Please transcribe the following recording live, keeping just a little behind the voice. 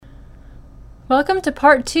Welcome to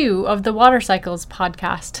part 2 of the Water Cycles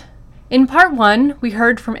podcast. In part 1, we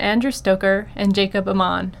heard from Andrew Stoker and Jacob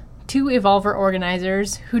Amon, two Evolver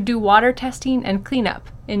organizers who do water testing and cleanup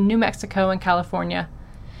in New Mexico and California.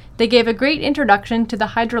 They gave a great introduction to the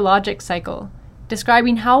hydrologic cycle,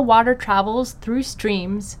 describing how water travels through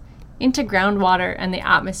streams into groundwater and the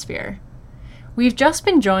atmosphere. We've just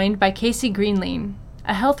been joined by Casey Greenleen,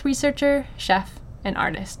 a health researcher, chef, and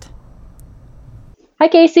artist. Hi,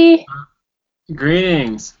 Casey.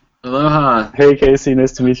 Greetings. Aloha. Hey, Casey.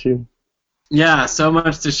 Nice to meet you. Yeah, so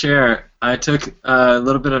much to share. I took a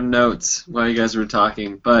little bit of notes while you guys were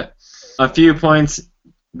talking, but a few points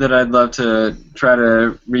that I'd love to try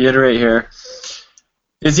to reiterate here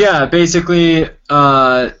is, basically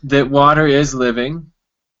that water is living.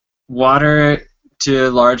 Water, to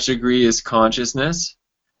a large degree, is consciousness,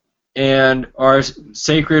 and our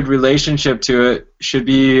sacred relationship to it should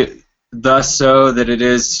be thus so that it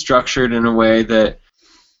is structured in a way that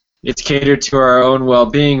it's catered to our own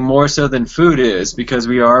well-being more so than food is, because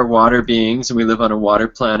we are water beings and we live on a water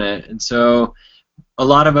planet. And so a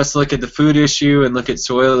lot of us look at the food issue and look at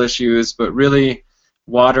soil issues, but really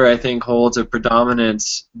water, I think, holds a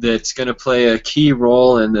predominance that's going to play a key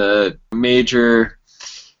role in the major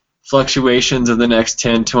fluctuations of the next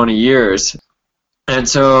 10, 20 years. And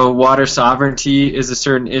so water sovereignty is a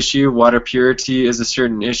certain issue, water purity is a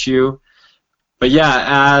certain issue. But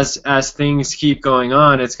yeah, as things keep going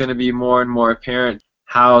on, it's going to be more and more apparent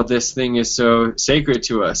how this thing is so sacred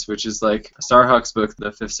to us, which is like Starhawk's book,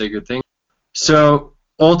 The Fifth Sacred Thing. So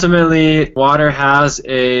ultimately, water has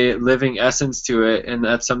a living essence to it, and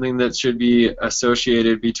that's something that should be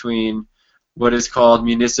associated between what is called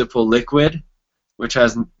municipal liquid, which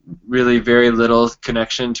has really very little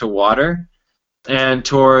connection to water, and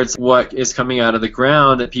towards what is coming out of the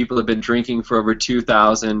ground that people have been drinking for over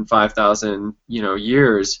 2,000, 5,000,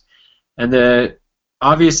 years. And the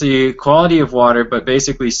obviously quality of water, but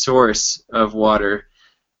basically source of water.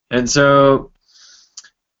 And so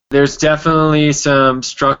there's definitely some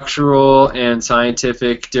structural and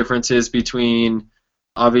scientific differences between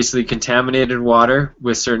obviously contaminated water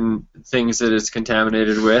with certain things that it's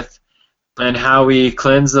contaminated with, and how we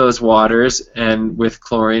cleanse those waters and with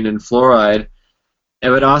chlorine and fluoride,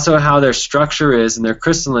 but also how their structure is and their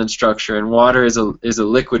crystalline structure. And water is a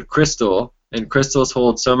liquid crystal, and crystals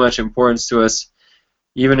hold so much importance to us,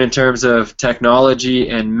 even in terms of technology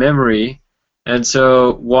and memory. And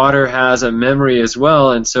so water has a memory as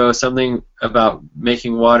well, and so something about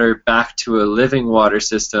making water back to a living water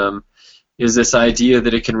system is this idea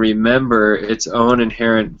that it can remember its own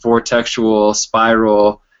inherent vortexual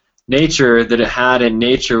spiral nature that it had in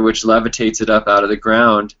nature, which levitates it up out of the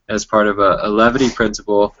ground as part of a levity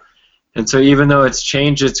principle. And so even though it's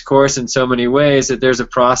changed its course in so many ways, that there's a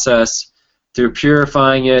process through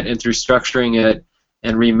purifying it and through structuring it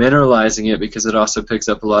and remineralizing it, because it also picks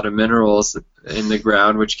up a lot of minerals in the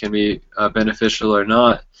ground, which can be beneficial or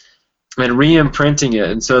not, and re-imprinting it.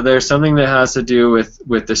 And so there's something that has to do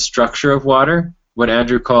with the structure of water, what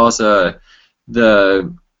Andrew calls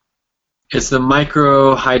it's the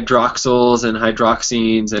microhydroxyls and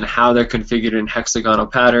hydroxines and how they're configured in hexagonal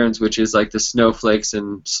patterns, which is like the snowflakes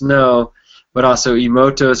and snow, but also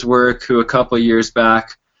Emoto's work, who a couple years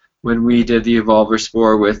back when we did the Evolver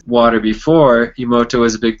Spore with water before, Emoto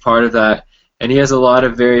was a big part of that, and he has a lot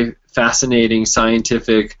of very fascinating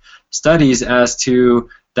scientific studies as to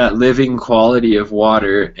that living quality of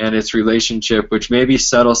water and its relationship, which may be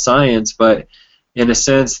subtle science, but in a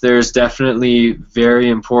sense there's definitely very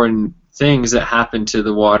important things that happen to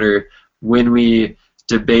the water when we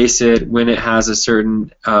debase it, when it has a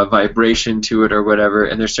certain vibration to it or whatever,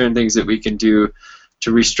 and there's certain things that we can do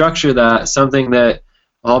to restructure that. Something that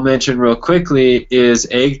I'll mention real quickly is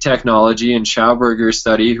egg technology, and Schauberger's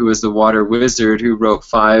study, who is the water wizard, who wrote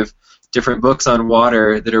 5 different books on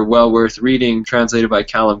water that are well worth reading, translated by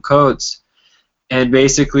Callum Coates. And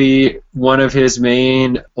basically, one of his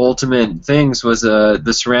main ultimate things was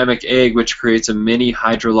the ceramic egg, which creates a mini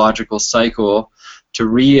hydrological cycle to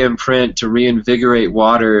re-imprint, to reinvigorate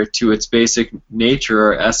water to its basic nature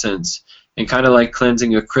or essence, and kind of like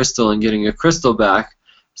cleansing a crystal and getting a crystal back.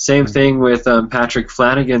 Same thing with Patrick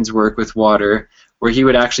Flanagan's work with water, where he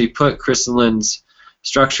would actually put crystalline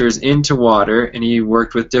structures into water, and he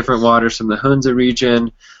worked with different waters from the Hunza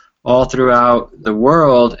region, all throughout the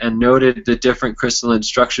world, and noted the different crystalline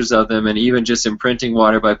structures of them, and even just imprinting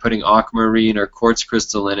water by putting aquamarine or quartz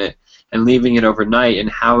crystal in it and leaving it overnight, and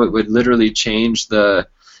how it would literally change the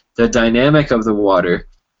dynamic of the water.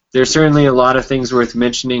 There's certainly a lot of things worth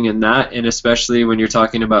mentioning in that, and especially when you're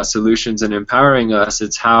talking about solutions and empowering us,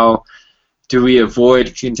 it's how do we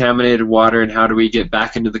avoid contaminated water, and how do we get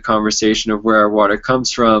back into the conversation of where our water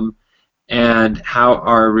comes from and how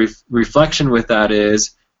our reflection with that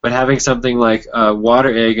is. But having something like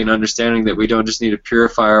Water Egg and understanding that we don't just need to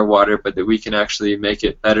purify our water, but that we can actually make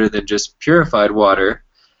it better than just purified water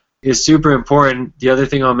is super important. The other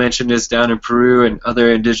thing I'll mention is down in Peru and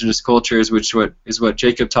other indigenous cultures, which is what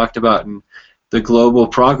Jacob talked about in the global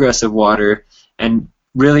progress of water, and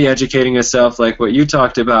really educating yourself like what you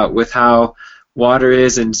talked about with how water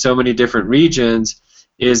is in so many different regions,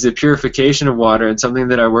 is the purification of water. And something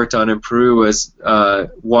that I worked on in Peru was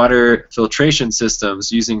water filtration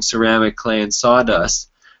systems using ceramic, clay, and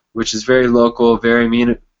sawdust, which is very local, very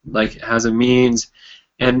has a means.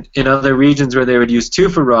 And in other regions where they would use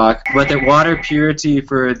tufa rock, but that water purity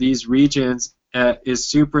for these regions is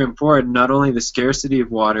super important, not only the scarcity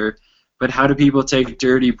of water, but how do people take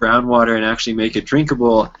dirty brown water and actually make it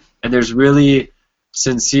drinkable? And there's really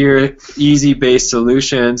sincere, easy-based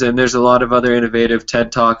solutions, and there's a lot of other innovative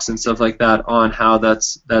TED Talks and stuff like that on how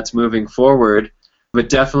that's moving forward. But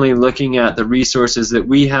definitely looking at the resources that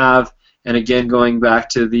we have, and again going back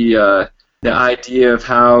to the idea of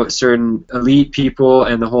how certain elite people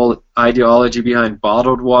and the whole ideology behind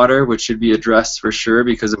bottled water, which should be addressed for sure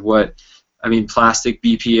because of what plastic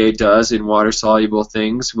BPA does in water-soluble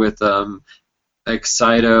things with like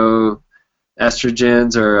phytoestrogens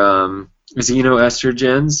or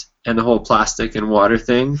xenoestrogens and the whole plastic and water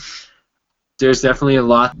thing. There's definitely a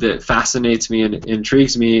lot that fascinates me and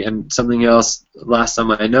intrigues me, and something else last on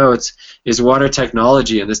my notes is water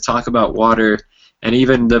technology and this talk about water, and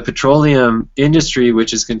even the petroleum industry,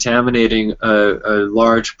 which is contaminating a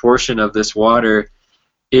large portion of this water,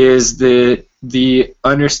 is the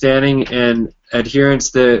understanding and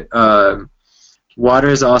adherence that water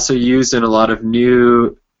is also used in a lot of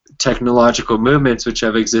new technological movements which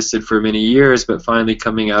have existed for many years but finally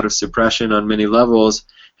coming out of suppression on many levels.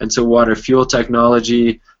 And so water fuel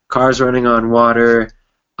technology, cars running on water,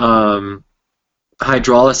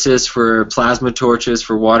 hydrolysis for plasma torches,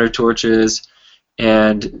 for water torches,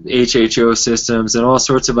 and HHO systems, and all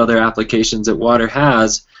sorts of other applications that water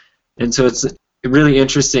has. And so it's really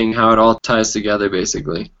interesting how it all ties together,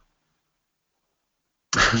 basically.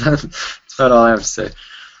 That's about all I have to say.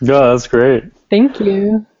 Yeah, that's great. Thank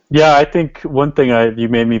you. Yeah, I think one thing you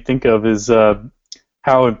made me think of is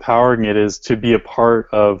how empowering it is to be a part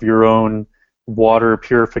of your own water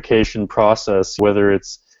purification process, whether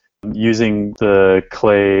it's using the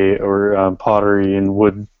clay or pottery and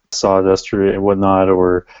wood sawdust and whatnot,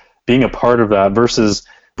 or being a part of that, versus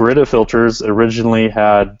Brita filters originally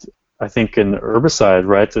had, I think, an herbicide,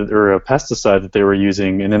 right, or a pesticide that they were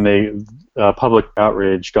using, and then public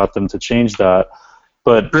outrage got them to change that.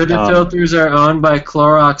 But Brita filters are owned by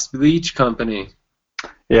Clorox Bleach Company.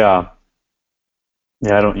 Yeah,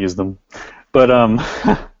 I don't use them, but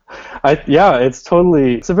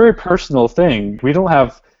it's a very personal thing. We don't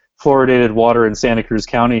have fluoridated water in Santa Cruz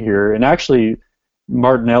County here, and actually,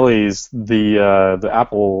 Martinelli's, the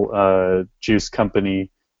apple juice company,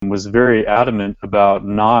 was very adamant about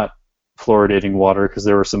not fluoridating water because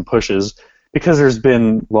there were some pushes, because there's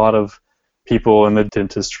been a lot of people in the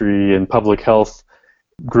dentistry and public health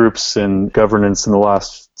groups and governance in the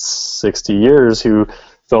last 60 years who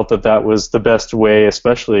felt that was the best way,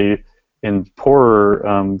 especially in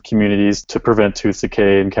poorer communities, to prevent tooth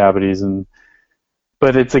decay and cavities.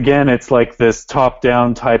 But it's like this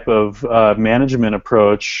top-down type of management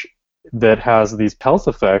approach that has these health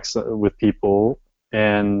effects with people,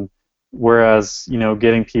 and whereas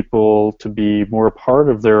getting people to be more a part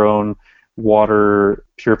of their own water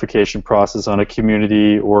purification process on a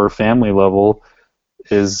community or family level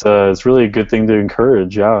is really a good thing to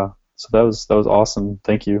encourage. Yeah, so that was awesome.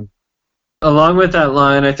 Thank you. Along with that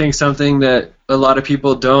line, I think something that a lot of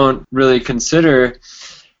people don't really consider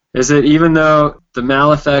is that even though the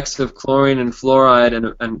maleffects of chlorine and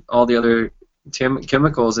fluoride and all the other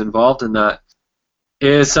chemicals involved in that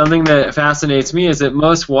is something that fascinates me, is that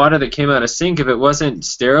most water that came out of sink, if it wasn't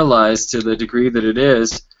sterilized to the degree that it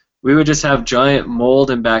is, we would just have giant mold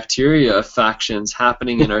and bacteria factions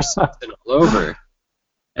happening in our sinks and all over.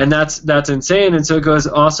 And that's insane. And so it goes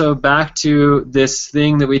also back to this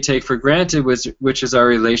thing that we take for granted, which is our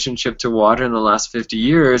relationship to water in the last 50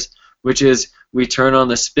 years, which is we turn on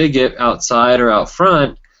the spigot outside or out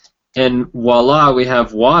front, and voila, we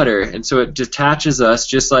have water. And so it detaches us,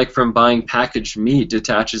 just like from buying packaged meat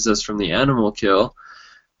detaches us from the animal kill.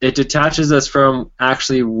 It detaches us from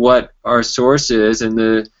actually what our source is and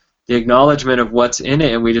the acknowledgement of what's in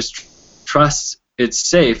it, and we just trust it's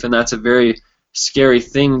safe. And that's a very scary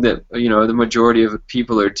thing that the majority of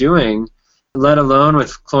people are doing. let alone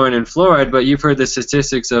with chlorine and fluoride. But you've heard the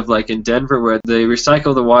statistics of, like, in Denver, where they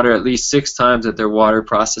recycle the water at least 6 times at their water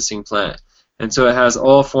processing plant. And so it has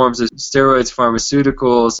all forms of steroids,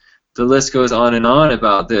 pharmaceuticals, the list goes on and on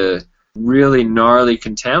about the really gnarly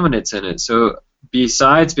contaminants in it. So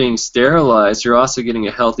besides being sterilized, you're also getting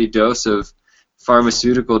a healthy dose of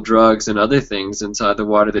pharmaceutical drugs and other things inside the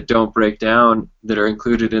water that don't break down, that are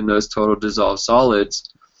included in those total dissolved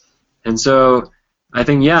solids. And so I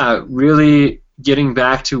think, yeah, really getting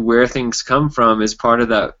back to where things come from is part of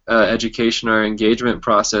that education or engagement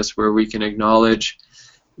process, where we can acknowledge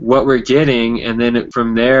what we're getting, and then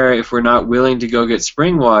from there, if we're not willing to go get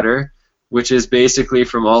spring water, which is basically,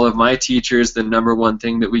 from all of my teachers, the number one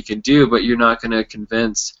thing that we can do, but you're not going to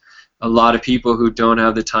convince a lot of people who don't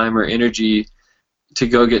have the time or energy to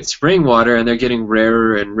go get spring water, and they're getting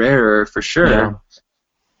rarer and rarer for sure. Yeah.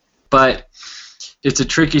 But it's a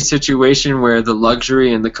tricky situation where the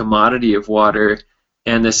luxury and the commodity of water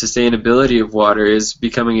and the sustainability of water is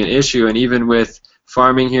becoming an issue. And even with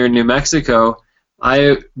farming here in New Mexico,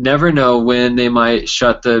 I never know when they might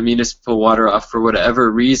shut the municipal water off for whatever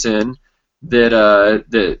reason that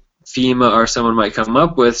FEMA or someone might come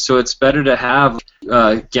up with. So it's better to have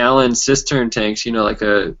gallon cistern tanks, like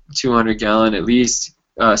a 200-gallon at least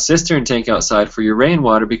cistern tank outside for your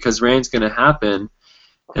rainwater, because rain's going to happen.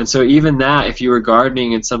 And so even that, if you were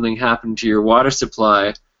gardening and something happened to your water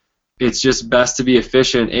supply, it's just best to be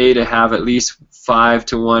efficient, to have at least 5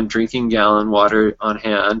 to 1 drinking gallon water on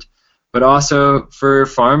hand, but also for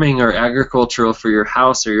farming or agricultural for your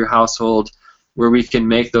house or your household, where we can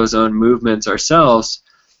make those own movements ourselves,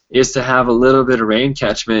 is to have a little bit of rain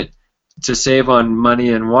catchment to save on money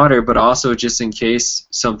and water, but also just in case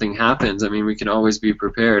something happens. I mean, we can always be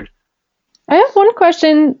prepared. I have one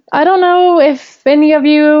question. I don't know if any of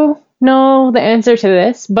you know the answer to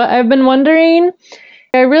this, but I've been wondering,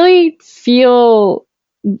 I really feel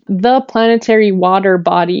the planetary water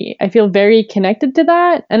body. I feel very connected to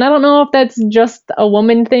that. And I don't know if that's just a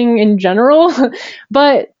woman thing in general,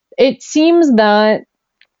 but it seems that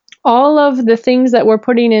all of the things that we're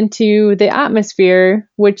putting into the atmosphere,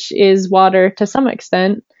 which is water to some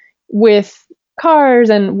extent, with cars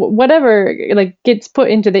and whatever gets put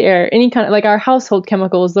into the air, any kind of our household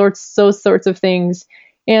chemicals, those sorts of things,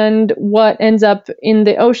 and what ends up in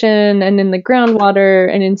the ocean and in the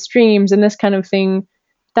groundwater and in streams and this kind of thing,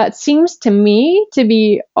 that seems to me to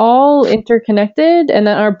be all interconnected, and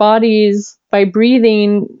that our bodies, by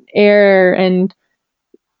breathing air and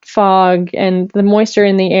fog and the moisture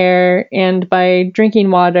in the air, and by drinking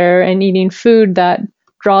water and eating food that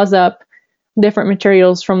draws up different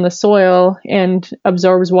materials from the soil and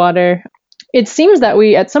absorbs water, it seems that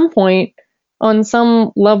we at some point on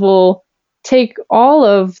some level take all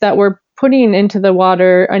of that we're putting into the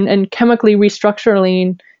water and chemically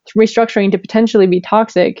restructuring to potentially be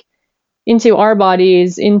toxic into our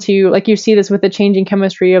bodies, into, like, you see this with the changing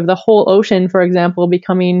chemistry of the whole ocean, for example,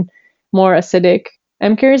 becoming more acidic.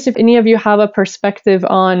 I'm curious if any of you have a perspective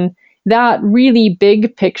on that really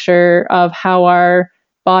big picture of how our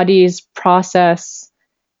bodies process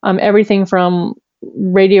everything from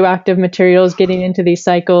radioactive materials getting into these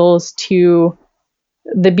cycles to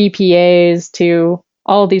the BPAs to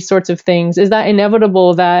all these sorts of things. Is that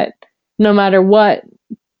inevitable that no matter what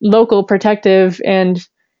local protective and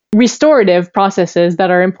restorative processes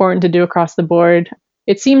that are important to do across the board,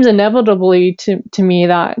 it seems inevitably to me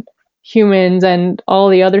that humans and all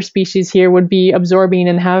the other species here would be absorbing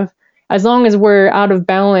and have, as long as we're out of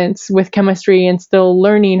balance with chemistry and still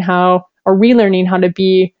learning how or relearning how to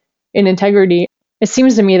be in integrity, it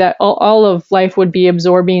seems to me that all of life would be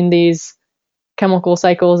absorbing these chemical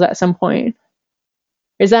cycles at some point.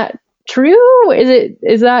 Is that true?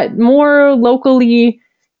 Is that more locally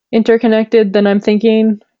interconnected than I'm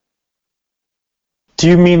thinking? Do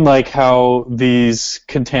you mean like how these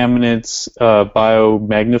contaminants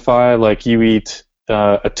biomagnify? Like you eat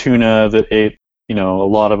a tuna that ate, a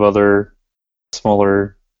lot of other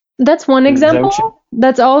smaller... That's one example.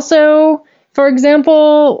 That's also, for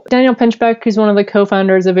example, Daniel Pinchbeck, who's one of the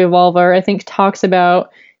co-founders of Evolver, I think talks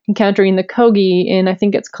about encountering the Kogi in, I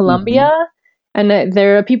think it's Colombia. Mm-hmm. And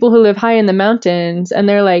there are people who live high in the mountains, and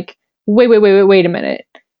they're like, wait a minute.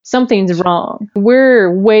 Something's wrong.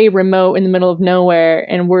 We're way remote in the middle of nowhere,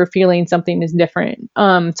 and we're feeling something is different.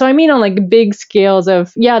 So I mean on like big scales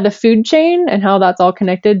of, the food chain and how that's all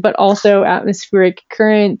connected, but also atmospheric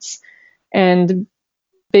currents and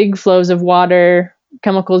big flows of water,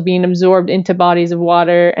 chemicals being absorbed into bodies of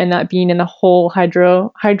water, and that being in a whole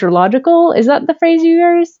hydrological. Is that the phrase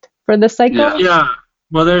you used for the cycle? Yeah.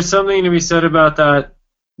 Well, there's something to be said about that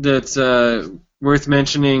that's worth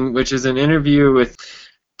mentioning, which is an interview with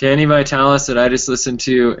Danny Vitalis that I just listened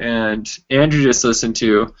to and Andrew just listened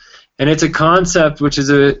to. And it's a concept which is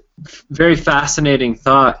a very fascinating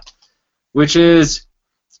thought, which is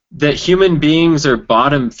that human beings are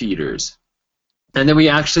bottom feeders, and that we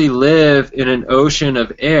actually live in an ocean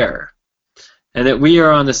of air, and that we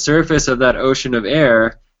are on the surface of that ocean of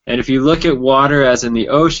air. And if you look at water as in the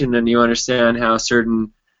ocean and you understand how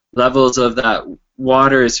certain levels of that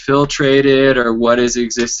water is filtrated or what is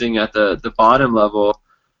existing at the bottom level,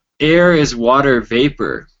 air is water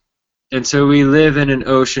vapor. And so we live in an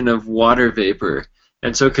ocean of water vapor.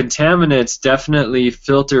 And so contaminants definitely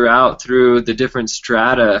filter out through the different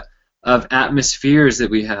strata of atmospheres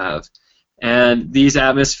that we have. And these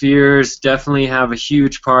atmospheres definitely have a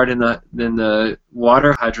huge part in the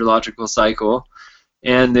water hydrological cycle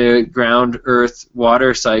and the ground earth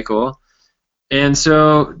water cycle. And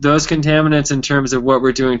so those contaminants in terms of what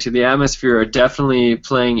we're doing to the atmosphere are definitely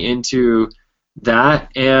playing into that.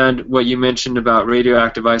 And what you mentioned about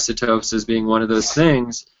radioactive isotopes as being one of those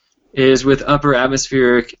things is with upper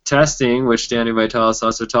atmospheric testing, which Danny Vitalis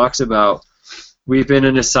also talks about, we've been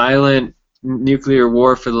in a silent nuclear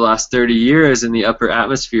war for the last 30 years in the upper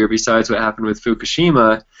atmosphere besides what happened with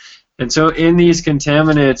Fukushima. And so in these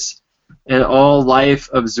contaminants and all life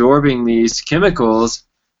absorbing these chemicals,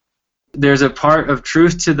 there's a part of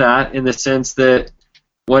truth to that in the sense that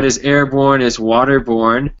what is airborne is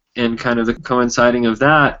waterborne and kind of the coinciding of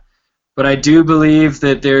that. But I do believe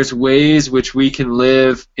that there's ways which we can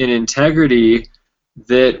live in integrity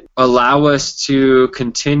that allow us to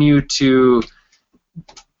continue to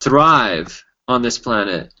thrive on this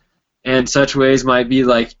planet. And such ways might be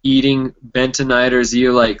like eating bentonite or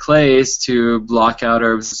zeolite clays to block out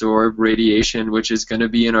or absorb radiation, which is going to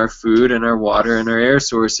be in our food and our water and our air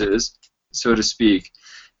sources, so to speak.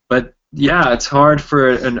 But yeah, it's hard for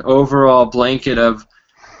an overall blanket of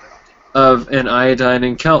an iodine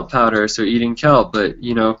and kelp powder, so eating kelp, but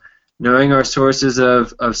knowing our sources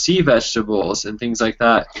of sea vegetables and things like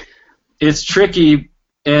that. It's tricky,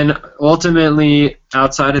 and ultimately,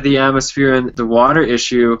 outside of the atmosphere and the water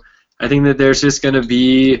issue, I think that there's just going to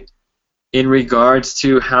be, in regards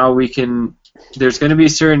to how we can, there's going to be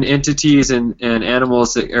certain entities and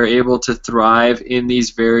animals that are able to thrive in these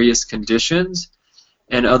various conditions,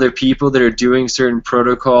 and other people that are doing certain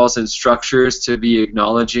protocols and structures to be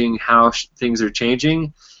acknowledging how things are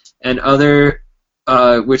changing, and other,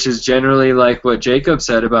 which is generally like what Jacob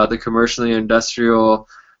said about the commercially industrial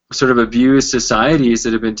sort of abused societies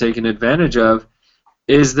that have been taken advantage of,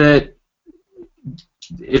 is that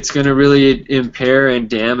it's going to really impair and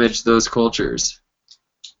damage those cultures.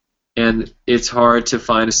 And it's hard to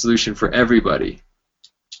find a solution for everybody,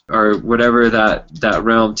 or whatever that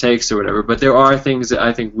realm takes or whatever. But there are things that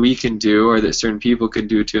I think we can do, or that certain people can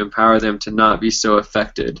do, to empower them to not be so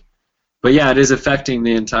affected. But yeah, it is affecting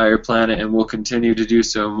the entire planet, and will continue to do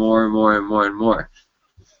so more and more and more and more.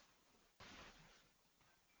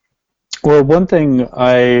 Well, one thing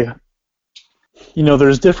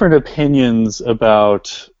there's different opinions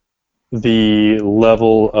about the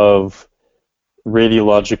level of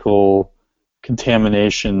radiological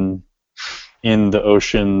contamination in the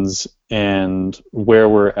oceans and where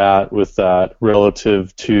we're at with that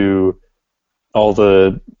relative to all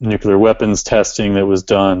the nuclear weapons testing that was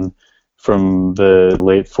done from the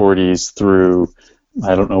late 40s through,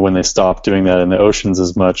 I don't know when they stopped doing that in the oceans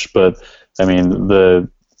as much, but I mean the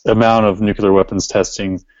amount of nuclear weapons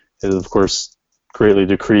testing has of course greatly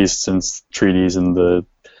decreased since treaties in the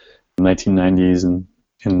 1990s and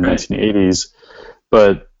in the 1980s.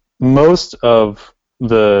 But most of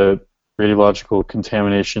the radiological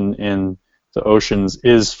contamination in the oceans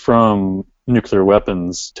is from nuclear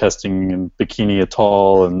weapons testing in Bikini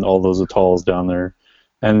Atoll and all those atolls down there.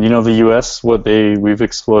 And the U.S., we've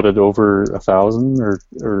exploded over 1,000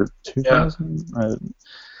 or 2,000. Yeah.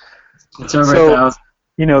 It's over 1,000.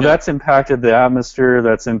 That's impacted the atmosphere.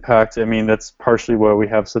 That's partially why we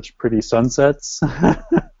have such pretty sunsets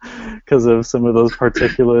because of some of those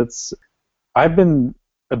particulates. I've been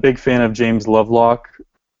a big fan of James Lovelock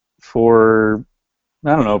for,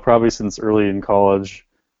 I don't know, probably since early in college,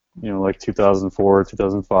 like 2004,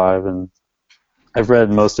 2005, and I've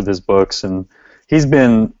read most of his books, and he's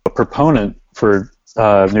been a proponent for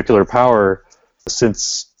nuclear power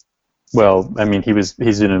since,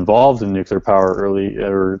 he's been involved in nuclear power early,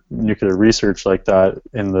 or nuclear research like that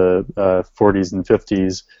in the 40s and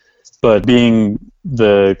 50s, but being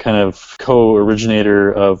the kind of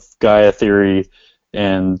co-originator of Gaia theory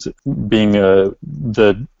and being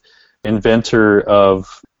the inventor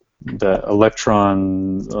of the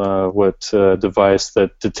electron device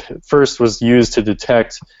that first was used to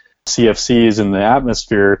detect CFCs in the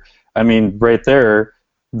atmosphere. Right there,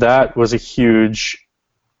 that was a huge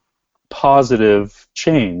positive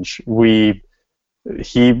change.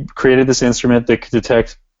 He created this instrument that could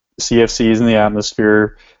detect CFCs in the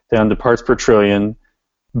atmosphere down to parts per trillion.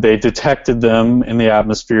 They detected them in the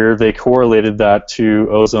atmosphere. They correlated that to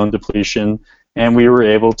ozone depletion, and we were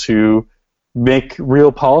able to make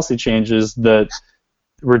real policy changes that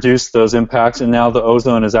reduce those impacts. And now the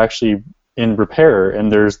ozone is actually in repair.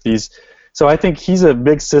 And there's these. So I think he's a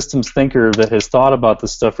big systems thinker that has thought about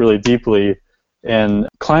this stuff really deeply. And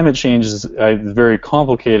climate change is a very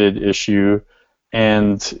complicated issue,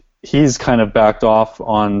 and he's kind of backed off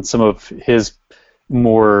on some of his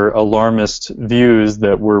more alarmist views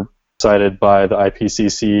that were cited by the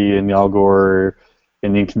IPCC and Al Gore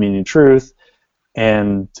and Inconvenient Truth.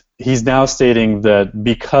 And he's now stating that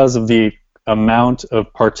because of the amount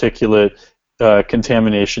of particulate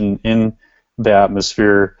contamination in the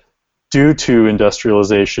atmosphere due to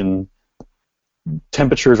industrialization,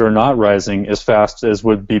 temperatures are not rising as fast as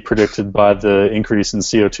would be predicted by the increase in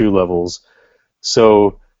CO2 levels.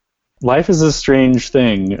 So life is a strange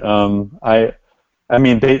thing. I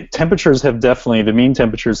mean, temperatures have definitely, the mean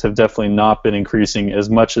temperatures have definitely not been increasing as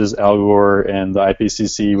much as Al Gore and the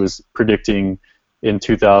IPCC was predicting in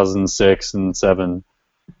 2006 and 2007.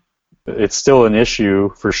 It's still an issue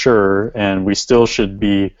for sure, and we still should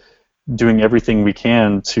be doing everything we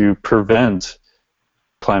can to prevent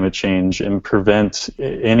climate change and prevent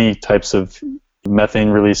any types of methane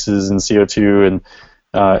releases and CO2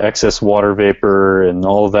 and excess water vapor and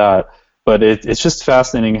all of that. But it's just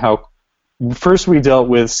fascinating how first we dealt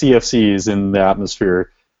with CFCs in the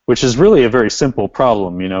atmosphere, which is really a very simple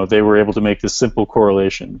problem. You know, they were able to make this simple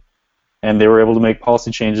correlation, and they were able to make policy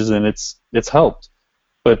changes, and it's helped.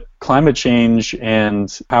 But climate change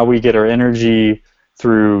and how we get our energy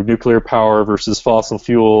through nuclear power versus fossil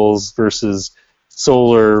fuels versus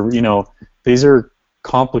solar, you know, these are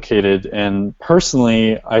complicated. And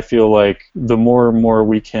personally, I feel like the more and more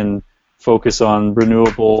we can focus on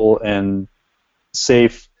renewable and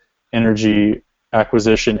safe energy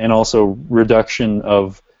acquisition and also reduction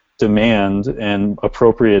of demand and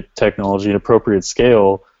appropriate technology and appropriate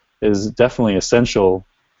scale is definitely essential.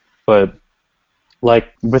 But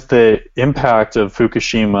like with the impact of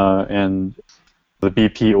Fukushima and the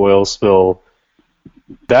BP oil spill,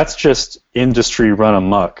 that's just industry run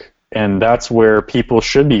amok, and that's where people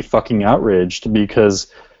should be fucking outraged,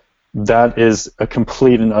 because that is a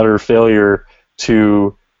complete and utter failure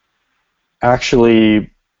to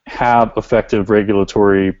actually have effective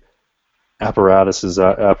regulatory apparatus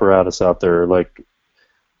out there. Like,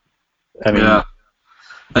 I mean, yeah,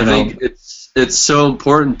 I think it's so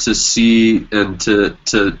important to see and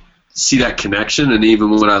to see that connection. And even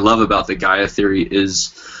what I love about the Gaia theory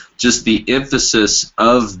is just the emphasis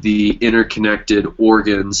of the interconnected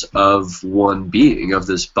organs of one being, of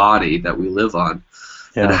this body that we live on,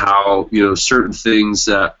 and how, you know, certain things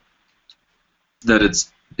that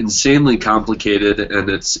it's insanely complicated, and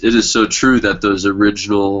it is so true that those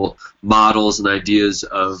original models and ideas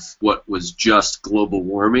of what was just global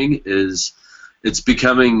warming it's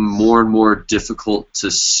becoming more and more difficult to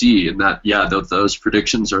see, and that those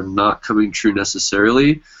predictions are not coming true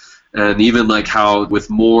necessarily. And even like how with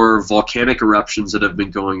more volcanic eruptions that have been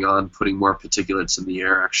going on, putting more particulates in the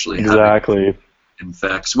air actually exactly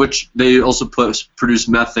effects, which they also produce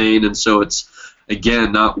methane, and so it's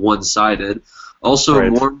again not one-sided. Also,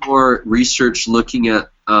 right. More and more research looking at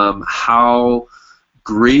how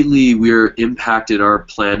greatly we're impacted, our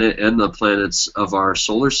planet and the planets of our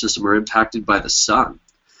solar system are impacted by the sun,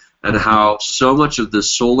 and how so much of the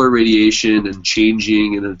solar radiation and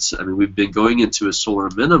changing, and we've been going into a solar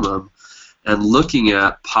minimum and looking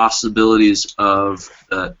at possibilities of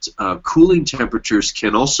that cooling temperatures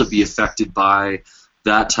can also be affected by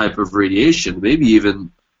that type of radiation, maybe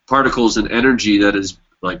even particles and energy that is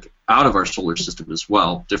like out of our solar system as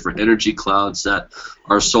well, different energy clouds that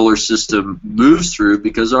our solar system moves through,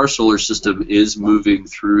 because our solar system is moving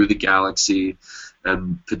through the galaxy,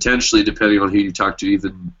 and potentially, depending on who you talk to,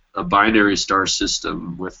 even a binary star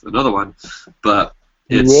system with another one. But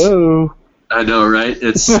it's whoa. I know, right?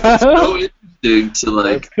 It's so interesting to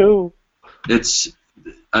like. That's cool. It's,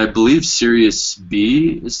 I believe, Sirius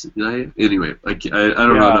B is anyway. Like I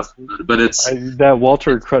don't know enough about it, but it's that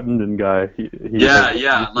Walter Cruttenden guy.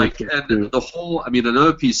 And the whole. I mean,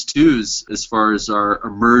 another piece too is, as far as our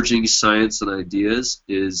emerging science and ideas,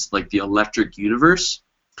 is like the electric universe.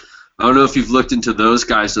 I don't know if you've looked into those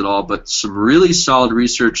guys at all, but some really solid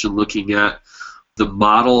research in looking at the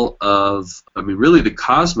model of, I mean, really the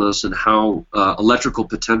cosmos, and how electrical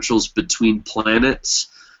potentials between planets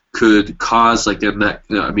could cause, like,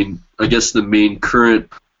 I mean, I guess the main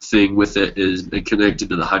current thing with it is connected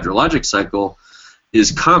to the hydrologic cycle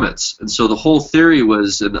is comets. And so the whole theory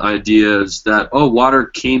was an idea is that, water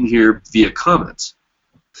came here via comets.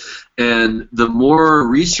 And the more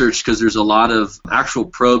research, because there's a lot of actual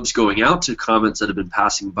probes going out to comets that have been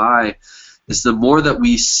passing by, is the more that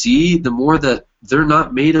we see, the more that they're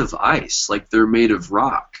not made of ice, like they're made of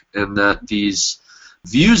rock, and that these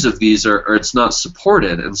views of these are it's not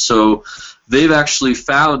supported. And so they've actually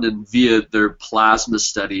found, and via their plasma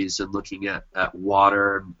studies and looking at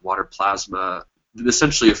water and water plasma,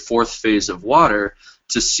 essentially a fourth phase of water,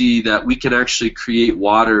 to see that we can actually create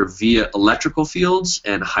water via electrical fields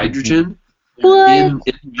and hydrogen in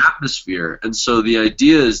the atmosphere. And so the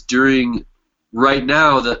idea is right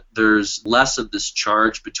now that there's less of this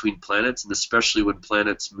charge between planets, and especially when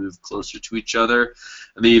planets move closer to each other.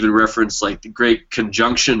 And they even reference like the great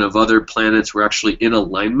conjunction of other planets were actually in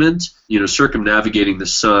alignment, circumnavigating the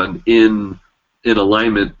sun in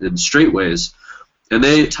alignment in straightways. And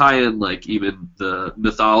they tie in like even the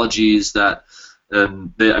mythologies that,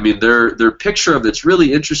 and their picture of it's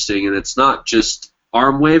really interesting, and it's not just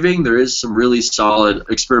arm waving. There is some really solid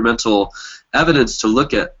experimental evidence to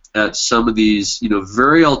look at some of these,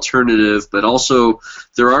 very alternative, but also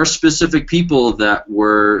there are specific people that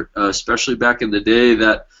were, especially back in the day,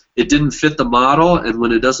 that it didn't fit the model, and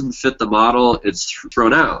when it doesn't fit the model, it's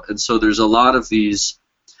thrown out. And so there's a lot of these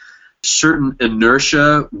certain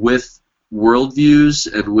inertia with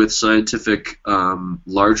worldviews and with scientific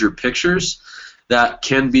larger pictures that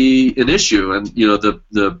can be an issue. And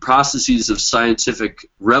the processes of scientific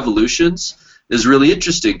revolutions is really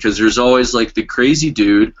interesting, because there's always like the crazy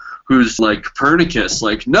dude who's like Copernicus,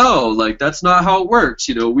 like, no, like that's not how it works.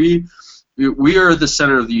 We are the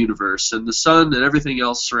center of the universe, and the sun and everything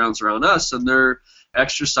else surrounds around us, and they're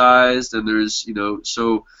exercised, and there's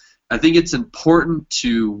so I think it's important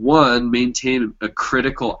to, one, maintain a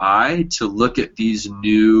critical eye to look at these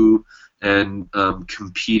new and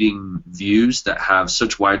competing views that have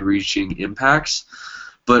such wide-reaching impacts,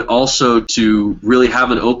 but also to really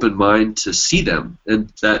have an open mind to see them,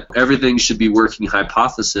 and that everything should be working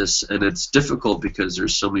hypothesis. And it's difficult because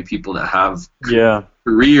there's so many people that have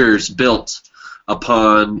careers built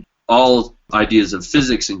upon all ideas of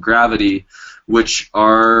physics and gravity, which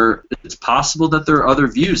are, it's possible that there are other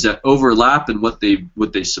views that overlap in what they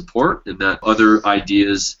support, and that other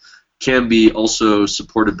ideas can be also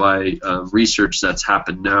supported by research that's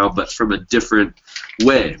happened now, but from a different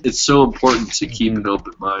way. It's so important to keep an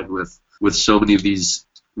open mind with so many of these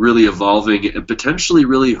really evolving and potentially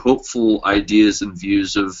really hopeful ideas and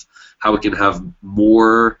views of how we can have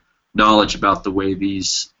more knowledge about the way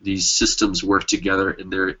these systems work together in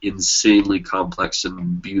their insanely complex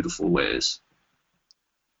and beautiful ways.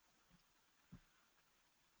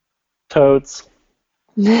 Totes.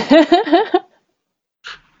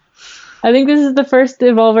 I think this is the first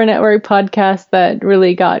Evolver Network podcast that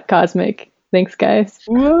really got cosmic. Thanks, guys.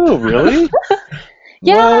 Whoa, really?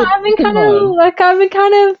 Yeah, I've been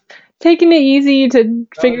kind of taking it easy to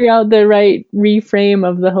figure out the right reframe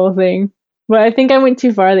of the whole thing. But I think I went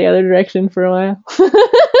too far the other direction for a while. Oh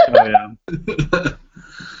yeah.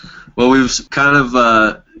 Well, we've kind of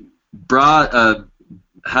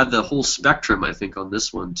had the whole spectrum, I think, on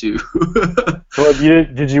this one too. Well,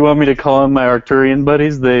 did you want me to call in my Arcturian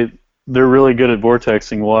buddies? They're really good at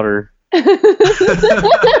vortexing water.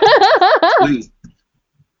 Please.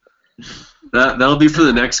 That'll be for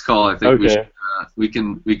the next call. I think okay. we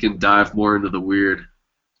can dive more into the weird.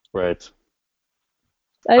 Right.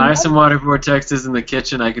 I have some water vortexes in the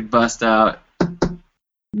kitchen I could bust out.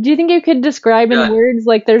 Do you think you could describe in words,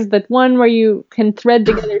 like there's the one where you can thread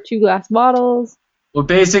together two glass bottles? Well,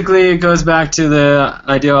 basically it goes back to the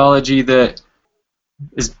ideology that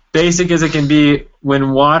is basic as it can be.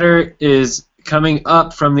 When water is coming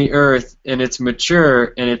up from the earth and it's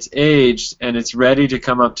mature and it's aged and it's ready to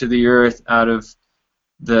come up to the earth out of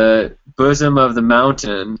the bosom of the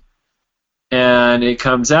mountain, and it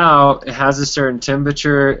comes out, it has a certain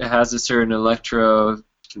temperature, it has a certain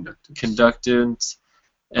electroconductance,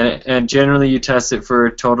 and generally you test it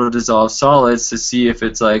for total dissolved solids to see if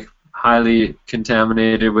it's like highly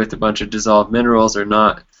contaminated with a bunch of dissolved minerals or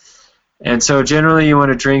not. And so generally you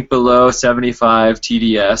want to drink below 75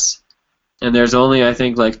 TDS, and there's only, I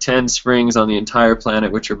think, like 10 springs on the entire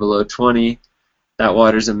planet which are below 20. That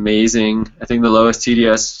water's amazing. I think the lowest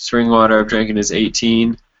TDS spring water I've drinking is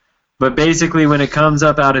 18. But basically when it comes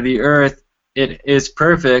up out of the earth, it is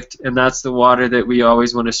perfect, and that's the water that we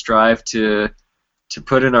always want to strive to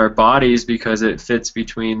put in our bodies because it fits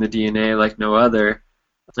between the DNA like no other,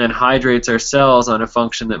 and hydrates our cells on a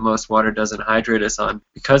function that most water doesn't hydrate us on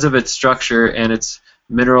because of its structure and its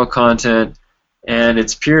mineral content and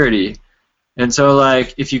its purity. And so,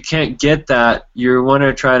 like, if you can't get that, you want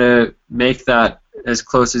to try to make that as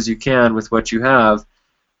close as you can with what you have.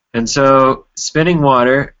 And so, spinning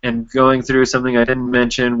water and going through something I didn't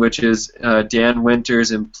mention, which is Dan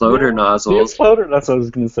Winter's imploder nozzles. Imploder, that's what I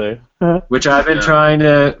was going to say. Which I've been trying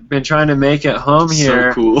to make at home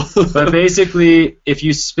here. So cool. But basically, if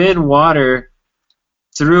you spin water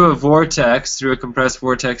through a vortex, through a compressed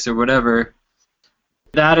vortex or whatever,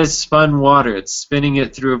 that is spun water. It's spinning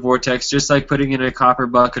it through a vortex, just like putting it in a copper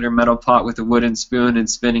bucket or metal pot with a wooden spoon and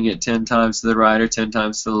spinning it 10 times to the right or 10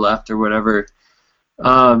 times to the left or whatever.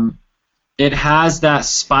 It has that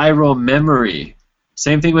spiral memory.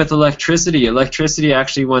 Same thing with electricity. Electricity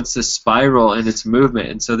actually wants to spiral in its movement,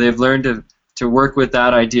 and so they've learned to work with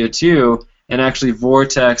that idea too, and actually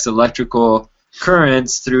vortex electrical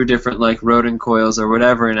currents through different like Rodin coils or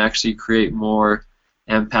whatever, and actually create more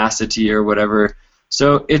ampacity or whatever.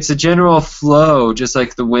 So it's a general flow, just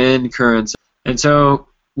like the wind currents. And so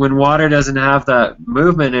when water doesn't have that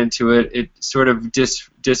movement into it, it sort of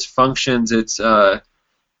dysfunctions its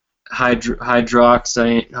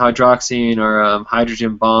hydroxine or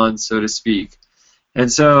hydrogen bonds, so to speak. And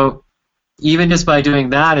so even just by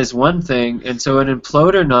doing that is one thing. And so an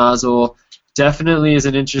imploder nozzle definitely is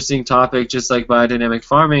an interesting topic, just like biodynamic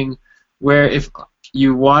farming, where if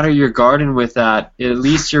you water your garden with that, at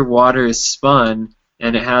least your water is spun,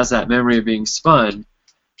 and it has that memory of being spun.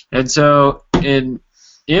 And so in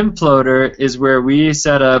imploder is where we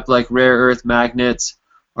set up like rare earth magnets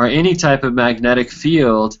or any type of magnetic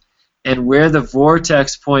field, and where the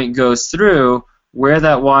vortex point goes through, where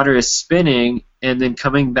that water is spinning and then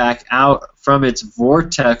coming back out from its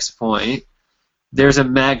vortex point, there's a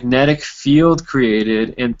magnetic field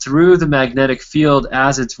created, and through the magnetic field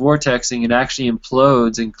as it's vortexing, it actually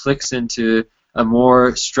implodes and clicks into a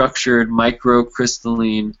more structured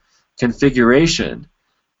microcrystalline configuration.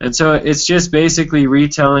 And so it's just basically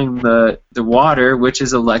retelling the water, which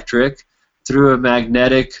is electric, through a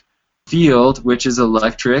magnetic field, which is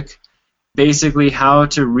electric, basically how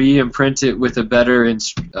to re-imprint it with a better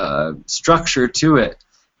structure to it.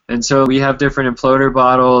 And so we have different imploder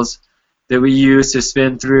bottles that we use to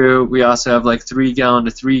spin through. We also have like 3 gallon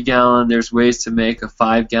to 3 gallon. There's ways to make a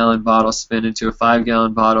 5 gallon bottle spin into a 5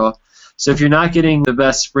 gallon bottle. So if you're not getting the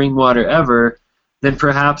best spring water ever, then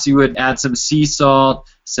perhaps you would add some sea salt,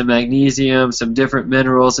 some magnesium, some different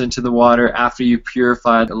minerals into the water after you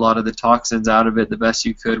purified a lot of the toxins out of it the best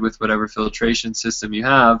you could with whatever filtration system you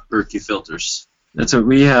have. Berkey filters. That's what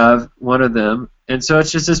we have, one of them. And so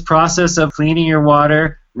it's just this process of cleaning your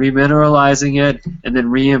water, remineralizing it, and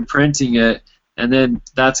then re-imprinting it. And then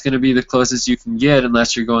that's going to be the closest you can get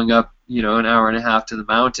unless you're going up, an hour and a half to the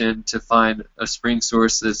mountain to find a spring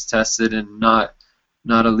source that's tested and not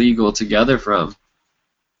illegal to gather from.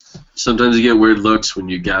 Sometimes you get weird looks when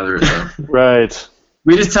you gather it, though. Right.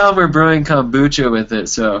 We just tell them we're brewing kombucha with it,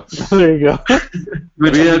 so. There you go.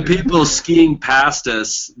 We had people skiing past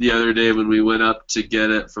us the other day when we went up to get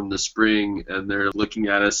it from the spring, and they're looking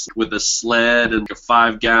at us with a sled and a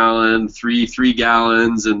 5 gallon, 3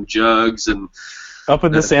 gallons, and jugs and. Up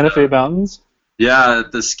in the Santa Fe Mountains. Yeah,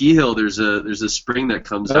 at the ski hill, there's a spring that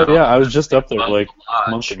comes out. Oh yeah, I was just up there like a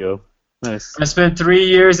month ago. Nice. I spent 3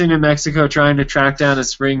 years in New Mexico trying to track down a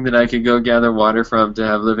spring that I could go gather water from to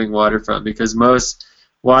have living water from, because most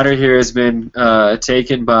water here has been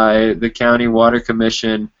taken by the county water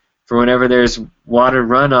commission. For whenever there's water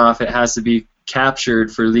runoff, it has to be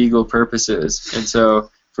captured for legal purposes, and so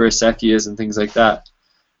for acequias and things like that.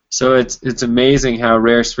 So it's amazing how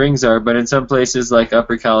rare springs are, but in some places like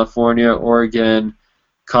Upper California, Oregon,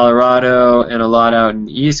 Colorado, and a lot out in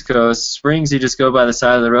the East Coast, springs you just go by the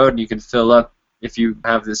side of the road and you can fill up if you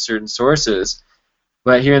have the certain sources.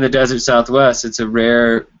 But here in the desert Southwest, it's a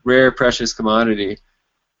rare, precious commodity.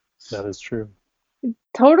 That is true. It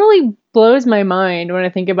totally blows my mind when I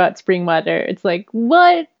think about spring water. It's like,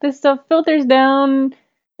 what? This stuff filters down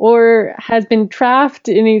or has been trapped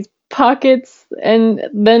in these pockets, and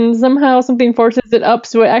then somehow something forces it up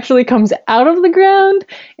so it actually comes out of the ground,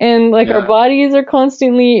 and our bodies are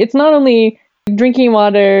constantly, it's not only drinking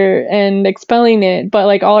water and expelling it,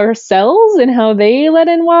 but all our cells and how they let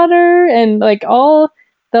in water, and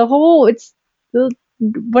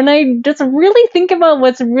when I just really think about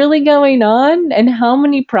what's really going on and how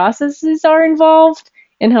many processes are involved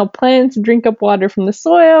and how plants drink up water from the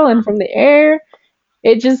soil and from the air,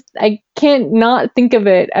 I can't not think of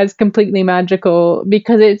it as completely magical,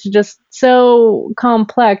 because it's just so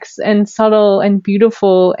complex and subtle and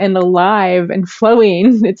beautiful and alive and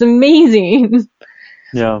flowing. It's amazing.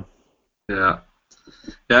 Yeah. Yeah.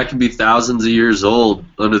 that can be thousands of years old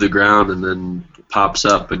under the ground and then pops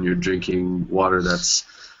up and you're drinking water that's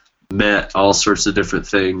met all sorts of different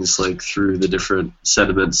things, like through the different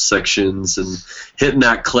sediment sections and hitting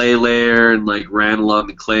that clay layer and like ran along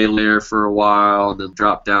the clay layer for a while and then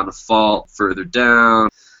dropped down a fault further down.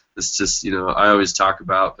 It's just, I always talk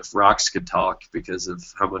about if rocks could talk because of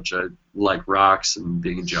how much I like rocks and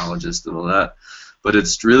being a geologist and all that. But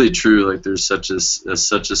it's really true, like there's such a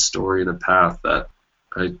story and a path that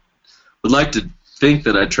I would like to think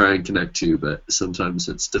that I try and connect to, but sometimes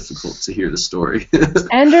it's difficult to hear the story.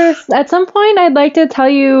 Andrew, at some point I'd like to tell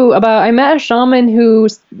you about, I met a shaman who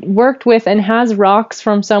worked with and has rocks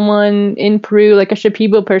from someone in Peru, like a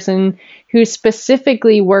Shipibo person, who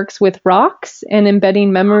specifically works with rocks and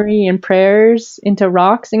embedding memory and prayers into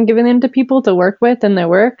rocks and giving them to people to work with in their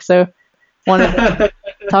work. So wanted to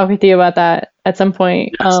talk with you about that at some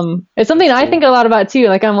point. Yes. It's something I think a lot about too.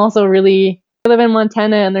 Like I live in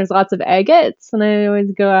Montana and there's lots of agates and I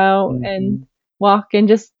always go out and walk and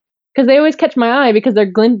just because they always catch my eye because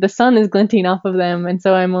the sun is glinting off of them. And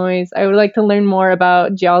so I would like to learn more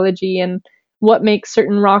about geology and what makes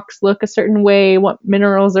certain rocks look a certain way, what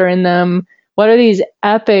minerals are in them, what are these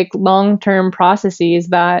epic long-term processes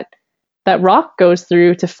that rock goes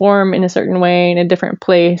through to form in a certain way in a different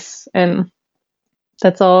place. And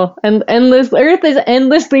that's all. And Earth is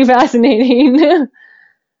endlessly fascinating.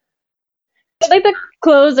 I'd like to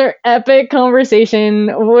close our epic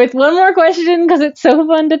conversation with one more question because it's so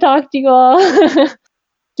fun to talk to you all.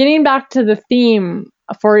 Getting back to the theme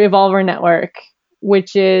for Evolver Network,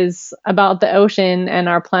 which is about the ocean and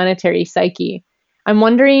our planetary psyche. I'm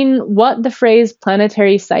wondering what the phrase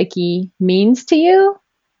planetary psyche means to you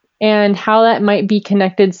and how that might be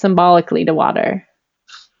connected symbolically to water.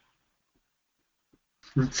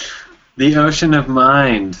 The ocean of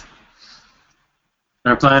mind.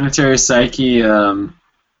 Our planetary psyche,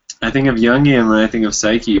 I think of Jungian when I think of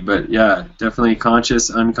psyche, but yeah, definitely conscious,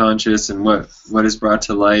 unconscious, and what is brought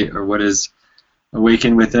to light or what is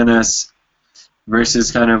awakened within us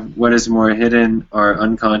versus kind of what is more hidden or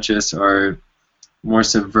unconscious or more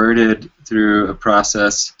subverted through a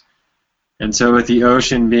process. And so with the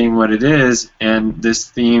ocean being what it is, and this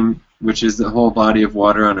theme, which is the whole body of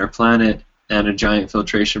water on our planet, and a giant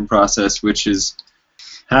filtration process, which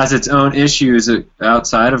has its own issues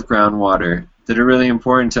outside of groundwater that are really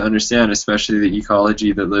important to understand, especially the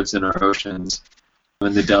ecology that lives in our oceans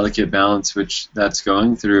and the delicate balance which that's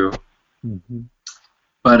going through. Mm-hmm.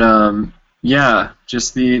 But yeah,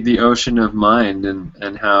 just the ocean of mind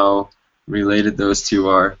and how related those two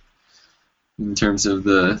are in terms of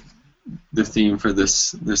the theme for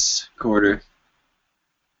this quarter.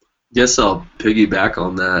 Guess I'll piggyback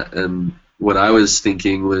on that, and what I was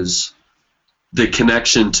thinking was the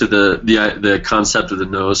connection to the concept of the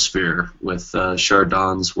noosphere with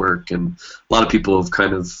Chardin's work, and a lot of people have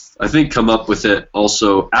kind of, I think, come up with it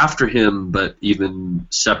also after him, but even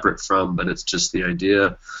separate from, but it's just the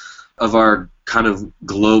idea of our kind of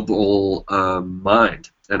global mind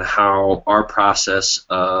and how our process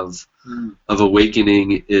of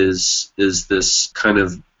awakening is this kind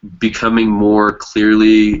of becoming more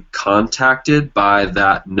clearly contacted by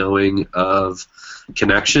that knowing of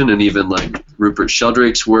connection, and even like Rupert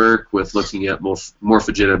Sheldrake's work with looking at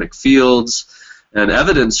morphogenetic fields and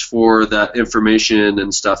evidence for that information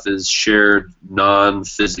and stuff is shared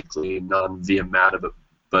non-physically, non-via matter,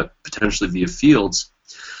 but potentially via fields.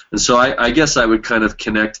 And so I guess I would kind of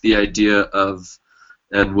connect the idea of,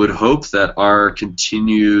 and would hope that our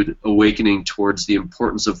continued awakening towards the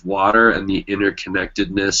importance of water and the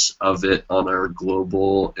interconnectedness of it on our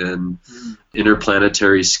global and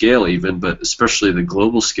interplanetary scale even, but especially the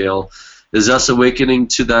global scale, is us awakening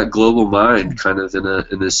to that global mind kind of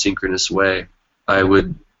in a synchronous way. I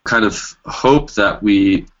would kind of hope that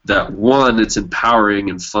one, it's empowering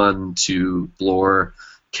and fun to explore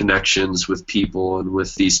connections with people and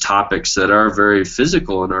with these topics that are very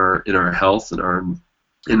physical in our health and our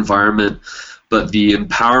environment, but the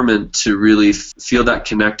empowerment to really feel that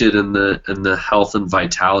connected and the health and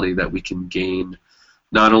vitality that we can gain,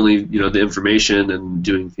 not only the information and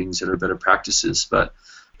doing things that are better practices, but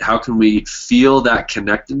how can we feel that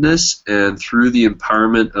connectedness, and through the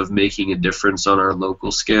empowerment of making a difference on our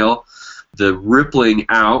local scale, the rippling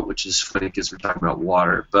out, which is funny because we're talking about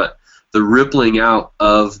water, but the rippling out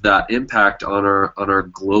of that impact on our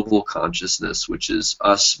global consciousness, which is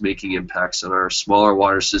us making impacts on our smaller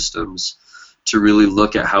water systems to really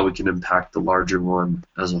look at how we can impact the larger one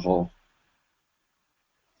as a whole.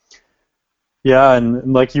 Yeah,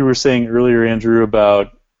 and like you were saying earlier, Andrew,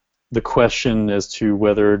 about the question as to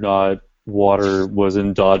whether or not water was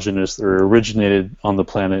endogenous or originated on the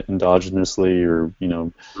planet endogenously, or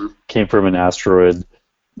came from an asteroid.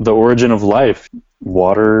 The origin of life,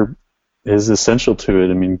 water is essential to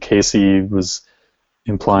it. I mean, Casey was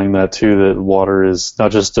implying that too, that water is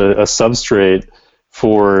not just a substrate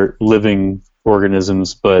for living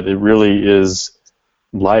organisms, but it really is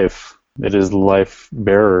life. It is the life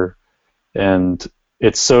bearer. And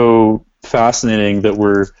it's so fascinating that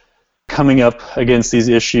we're coming up against these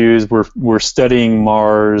issues. We're studying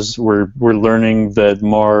Mars. We're learning that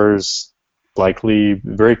Mars likely,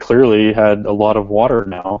 very clearly, had a lot of water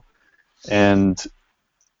now. And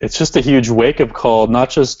it's just a huge wake-up call, not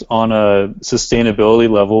just on a sustainability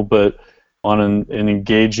level, but on an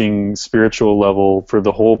engaging spiritual level for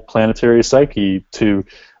the whole planetary psyche, to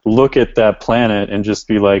look at that planet and just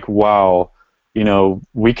be like, wow,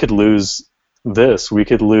 we could lose this. We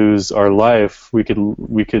could lose our life. We could.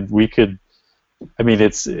 I mean,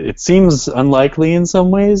 it seems unlikely in some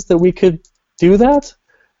ways that we could do that,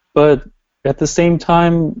 but at the same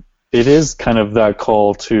time, it is kind of that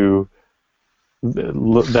call to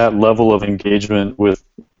that level of engagement with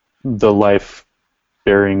the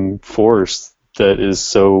life-bearing force that is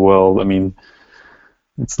so well. I mean,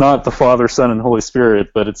 it's not the Father, Son, and Holy Spirit,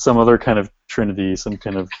 but it's some other kind of Trinity, some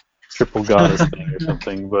kind of triple goddess thing or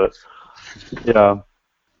something. But yeah.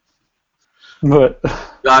 But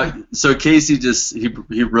so Casey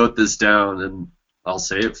he wrote this down, and I'll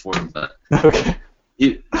say it for him. But okay.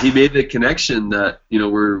 He made the connection that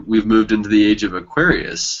we've moved into the age of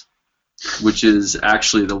Aquarius, which is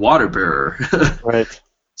actually the water bearer. Right.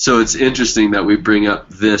 So it's interesting that we bring up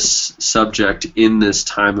this subject in this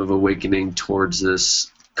time of awakening towards this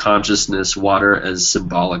consciousness, water as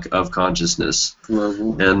symbolic of consciousness,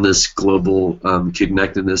 and this global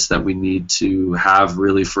connectedness that we need to have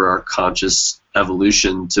really for our conscious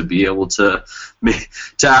evolution to be able to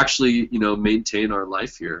actually maintain our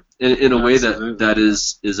life here in a way that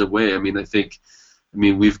is a way. I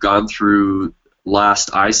mean we've gone through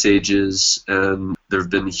last ice ages, and there have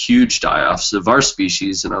been huge die-offs of our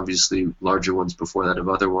species, and obviously larger ones before that of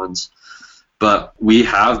other ones. But we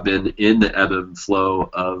have been in the ebb and flow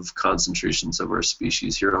of concentrations of our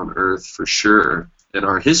species here on Earth for sure. And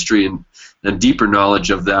our history and deeper knowledge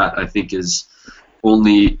of that, I think, is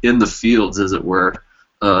only in the fields, as it were,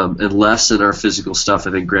 and less in our physical stuff.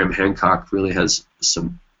 I think Graham Hancock really has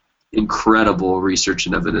some incredible research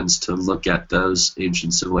and evidence to look at those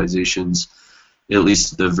ancient civilizations, at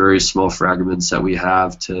least the very small fragments that we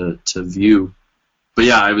have to view. But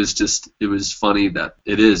yeah, it was funny that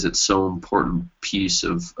it's so important piece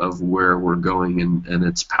of where we're going and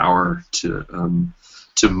its power to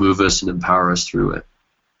move us and empower us through it.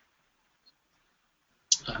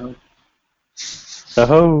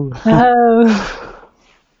 Oh.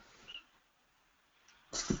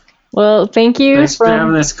 Well, thank you. Thanks for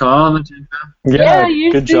having this call, Magenta. Yeah,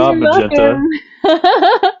 good job, Magenta.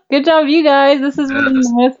 Good job, you guys. This has been the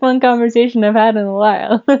most fun conversation I've had in a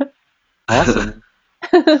while. Awesome.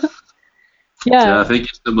 Yeah. Thank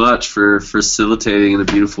you so much for facilitating in a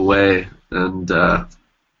beautiful way and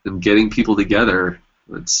getting people together.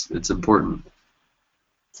 It's important.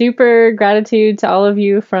 Super gratitude to all of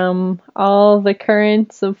you from all the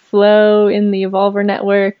currents of flow in the Evolver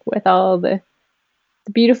network, with all the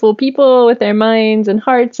beautiful people with their minds and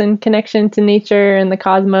hearts and connection to nature and the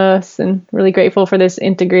cosmos, and really grateful for this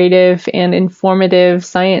integrative and informative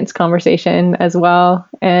science conversation as well,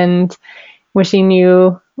 and wishing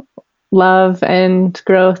you love and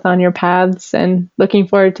growth on your paths, and looking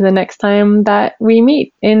forward to the next time that we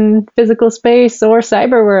meet in physical space or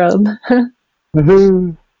cyber world.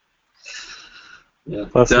 Woohoo! Yeah,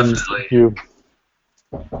 Blessings. definitely. Thank you.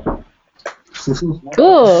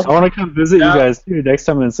 Cool. I want to come visit you guys too next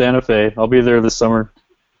time in Santa Fe. I'll be there this summer.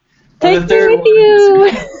 Take me with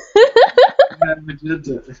you.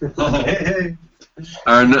 Hey.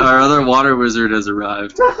 Our other water wizard has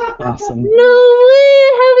arrived. Awesome. No way!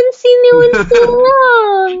 I haven't seen you in so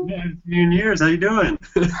long. Yeah, it's been years. How you doing?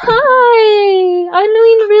 Hi, I'm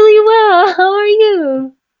doing really well. How are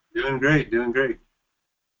you? Doing great.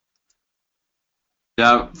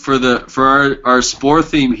 Yeah, for our Spore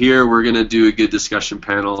theme here, we're gonna do a good discussion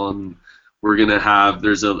panel, and we're gonna have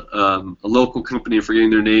there's a local company, I'm forgetting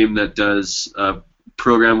their name, that does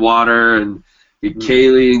program water, and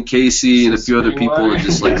Kaylee and Casey and a few other people, and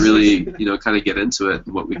just like really kind of get into it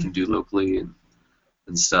and what we can do locally and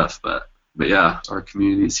stuff. But yeah, our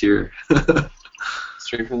community's here.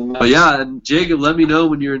 Straight from the mouth. But yeah, and Jacob, let me know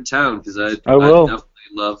when you're in town, because I will. I'd definitely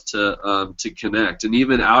love to connect, and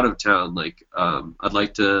even out of town. Like I'd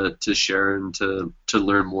like to share and to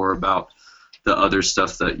learn more about the other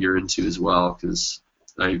stuff that you're into as well, because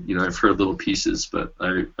I've heard little pieces, but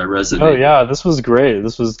I resonate. Oh yeah, this was great.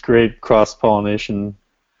 This was great cross-pollination.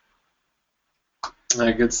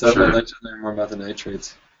 Good stuff. Sure. I'd like to learn more about the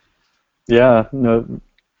nitrates. Yeah, no,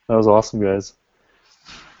 that was awesome, guys.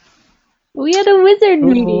 We had a wizard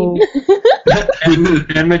meeting.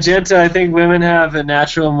 And Magenta, I think women have a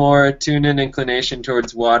natural, more tuned-in inclination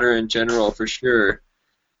towards water in general, for sure.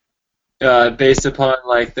 Based upon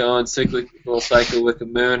like the own cyclical cycle with the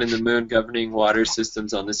moon and the moon governing water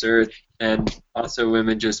systems on this earth, and also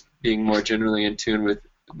women just being more generally in tune with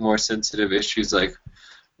more sensitive issues like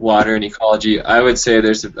water and ecology. I would say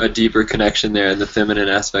there's a deeper connection there in the feminine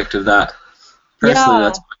aspect of that. Personally, Yeah.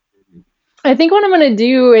 that's I think what I'm going to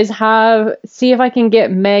do is see if I can get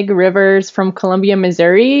Meg Rivers from Columbia,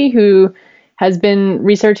 Missouri, who has been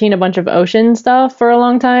researching a bunch of ocean stuff for a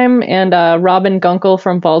long time, and Robin Gunkel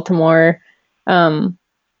from Baltimore, and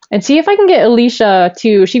see if I can get Alicia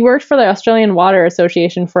too. She worked for the Australian Water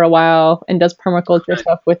Association for a while and does permaculture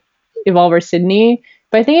stuff with Evolver Sydney.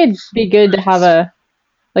 But I think it'd be good to have a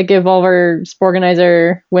Evolver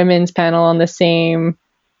Sporganizer women's panel on the same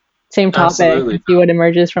topic Absolutely. and see what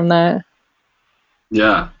emerges from that.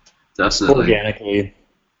 Yeah, definitely. Organically.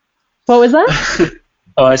 What was that?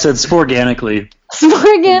 Oh, I said sporganically.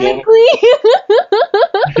 Organically?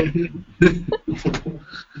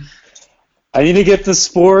 I need to get the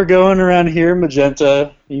spore going around here,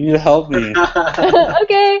 Magenta. You need to help me.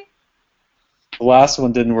 Okay. The last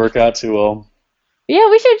one didn't work out too well. Yeah,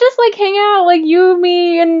 we should just hang out, you,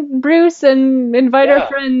 me, and Bruce, and invite our Yeah.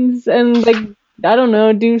 friends, and I don't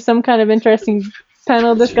know, do some kind of interesting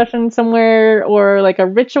panel discussion somewhere, or a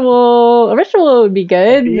ritual. A ritual would be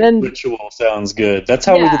good. And Ritual sounds good. That's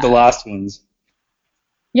how we Yeah. did the last ones.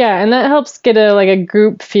 yeah, and that helps get a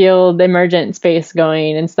group field emergent space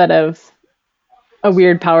going instead of a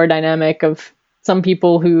weird power dynamic of some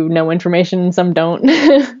people who know information and some don't.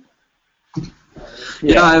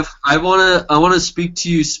 Yeah, I wanna speak to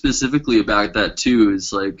you specifically about that too.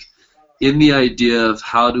 Is in the idea of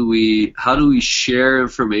how do we share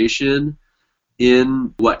information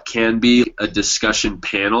in what can be a discussion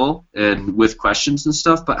panel and with questions and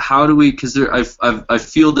stuff, but how do we? Because I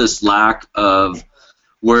feel this lack of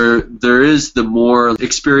where there is the more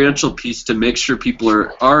experiential piece to make sure people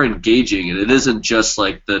are engaging, and it isn't just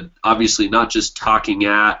obviously not just talking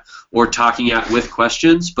at with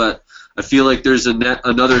questions, but I feel like there's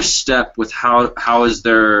another step with how is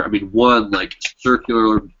there, one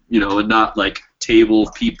circular, and not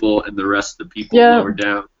table people and the rest of the people Yeah. lower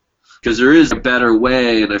down, because there is a better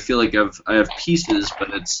way, and I feel like I have pieces,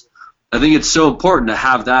 but I think it's so important to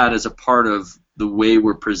have that as a part of the way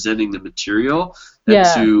we're presenting the material, and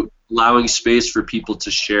Yeah. to allowing space for people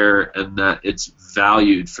to share, and that it's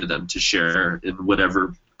valued for them to share in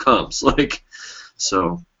whatever comes.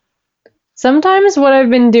 So. Sometimes what I've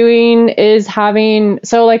been doing is when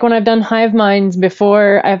I've done Hive Minds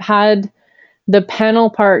before, I've had the panel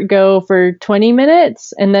part go for 20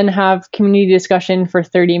 minutes and then have community discussion for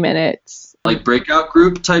 30 minutes. Breakout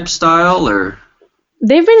group type style, or?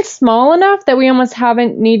 They've been small enough that we almost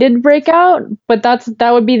haven't needed breakout, but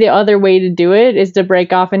that would be the other way to do it, is to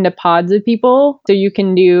break off into pods of people. So you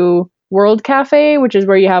can do World Cafe, which is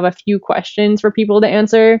where you have a few questions for people to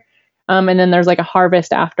answer. And then there's a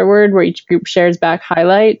harvest afterward where each group shares back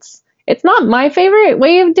highlights. It's not my favorite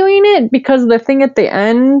way of doing it because the thing at the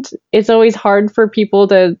end, it's always hard for people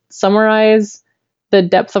to summarize the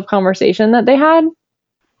depth of conversation that they had.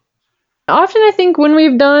 Often I think when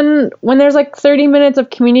there's 30 minutes of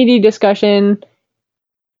community discussion,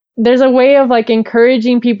 there's a way of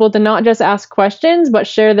encouraging people to not just ask questions, but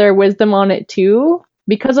share their wisdom on it too.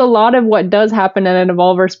 Because a lot of what does happen at an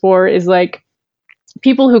Evolver Sport is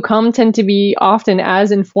people who come tend to be often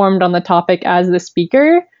as informed on the topic as the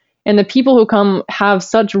speaker, and the people who come have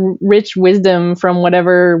such rich wisdom from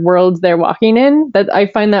whatever worlds they're walking in that I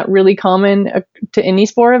find that really common to any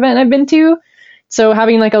sport event I've been to. So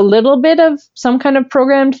having a little bit of some kind of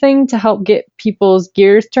programmed thing to help get people's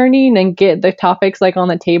gears turning and get the topics on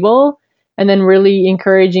the table, and then really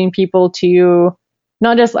encouraging people to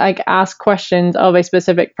not just ask questions of a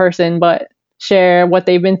specific person, but share what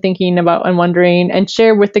they've been thinking about and wondering, and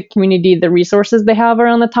share with the community the resources they have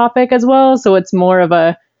around the topic as well. So it's more of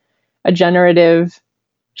a generative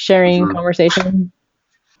sharing conversation.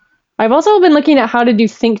 I've also been looking at how to do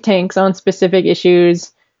think tanks on specific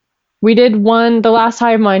issues. We did the last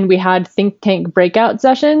Hive Mind, we had think tank breakout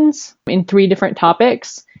sessions in 3 different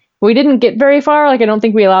topics. We didn't get very far. I don't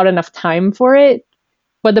think we allowed enough time for it.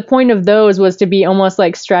 But the point of those was to be almost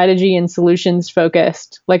strategy and solutions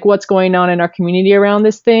focused, what's going on in our community around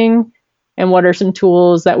this thing, And what are some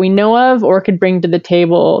tools that we know of or could bring to the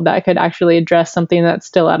table that could actually address something that's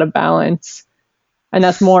still out of balance? And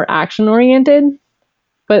that's more action oriented.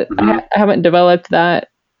 But I haven't developed that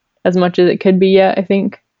as much as it could be yet, I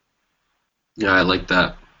think. Yeah, I like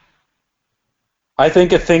that. I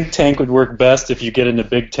think a think tank would work best if you get in a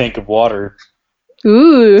big tank of water.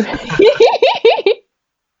 Ooh.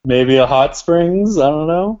 Maybe a hot springs, I don't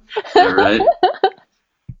know. Yeah, right?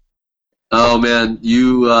 Oh, man,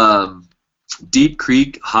 Deep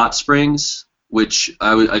Creek Hot Springs, which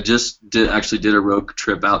I just did a road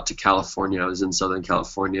trip out to California. I was in Southern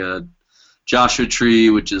California. Joshua Tree,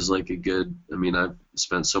 which is like I've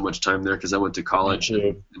spent so much time there because I went to college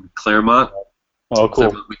in Claremont. Oh, cool.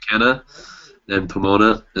 Claremont, McKenna, and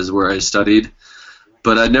Pomona is where I studied.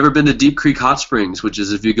 But I'd never been to Deep Creek Hot Springs, which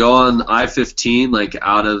is if you go on I-15, like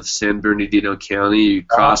out of San Bernardino County, you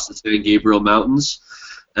cross the San Gabriel Mountains,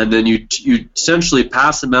 and then you essentially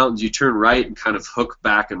pass the mountains, you turn right and kind of hook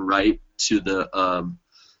back and right to the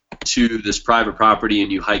to this private property,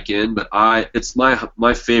 and you hike in. But it's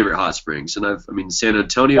my favorite hot springs, and San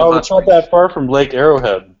Antonio. Oh, it's not that far from Lake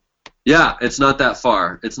Arrowhead. Yeah, it's not that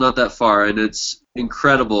far. And it's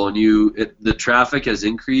incredible. And the traffic has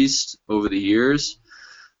increased over the years,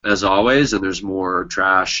 as always, and there's more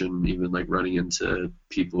trash and even like running into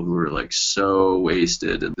people who are like so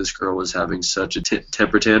wasted. And this girl was having such a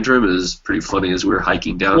temper tantrum. It was pretty funny as we were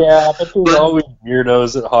hiking down. Yeah, but there's always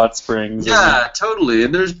weirdos at hot springs. Yeah, totally.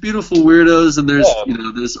 And there's beautiful weirdos, and there's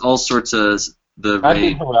there's all sorts of I've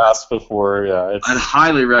been harassed before. Yeah, I'd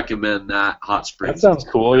highly recommend that hot spring. That sounds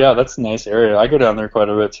cool. Yeah, that's a nice area. I go down there quite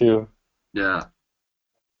a bit too. Yeah.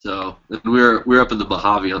 So and we're up in the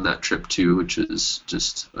Mojave on that trip too, which is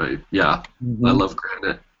just I love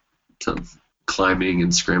granite, ton of climbing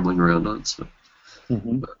and scrambling around on. So,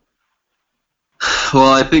 well,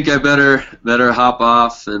 I think I better hop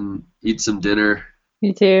off and eat some dinner.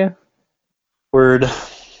 Me too. Word.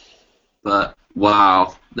 But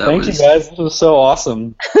wow, thank you guys. This was so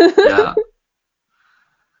awesome. Yeah.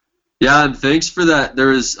 Yeah, and thanks for that.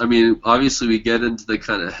 Obviously we get into the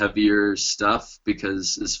kind of heavier stuff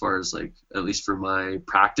because as far as like, at least for my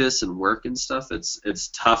practice and work and stuff, it's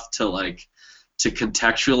tough to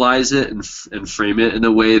contextualize it and frame it in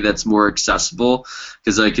a way that's more accessible,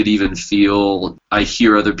 because I could even I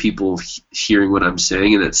hear other people hearing what I'm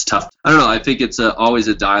saying, and it's tough. I don't know, I think it's always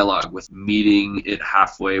a dialogue with meeting it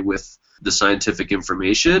halfway with the scientific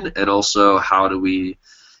information, and also how do we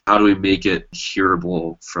make it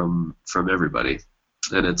hearable from everybody.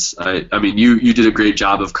 And you did a great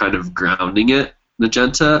job of kind of grounding it,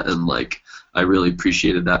 Magenta, and like I really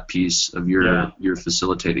appreciated that piece of your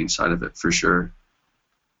facilitating side of it for sure.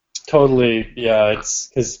 Totally, yeah. It's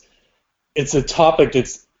because it's a topic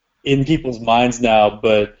that's in people's minds now,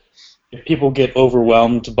 but if people get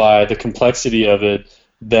overwhelmed by the complexity of it,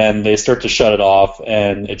 then they start to shut it off,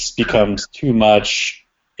 and it just becomes too much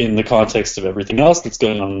in the context of everything else that's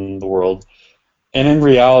going on in the world. And in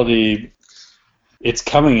reality, it's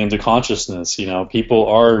coming into consciousness. People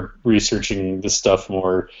are researching this stuff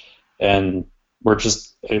more, and we're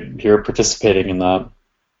just here participating in that.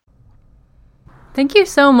 Thank you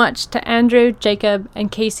so much to Andrew, Jacob,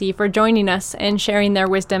 and Casey for joining us and sharing their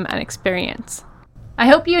wisdom and experience. I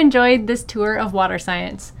hope you enjoyed this tour of water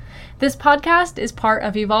science. This podcast is part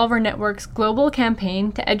of Evolver Network's global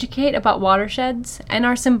campaign to educate about watersheds and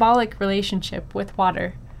our symbolic relationship with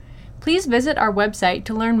water. Please visit our website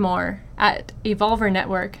to learn more at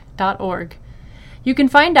evolvernetwork.org. You can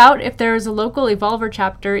find out if there is a local Evolver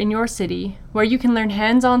chapter in your city where you can learn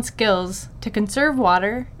hands-on skills to conserve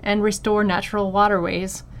water and restore natural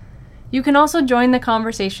waterways. You can also join the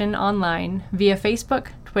conversation online via Facebook,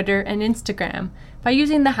 Twitter, and Instagram by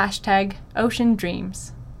using the hashtag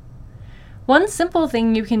OceanDreams. One simple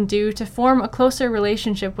thing you can do to form a closer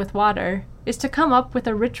relationship with water is to come up with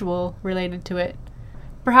a ritual related to it.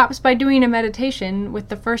 Perhaps by doing a meditation with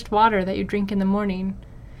the first water that you drink in the morning,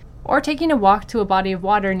 or taking a walk to a body of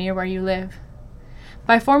water near where you live.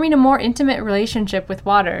 By forming a more intimate relationship with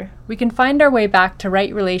water, we can find our way back to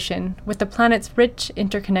right relation with the planet's rich,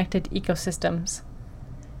 interconnected ecosystems.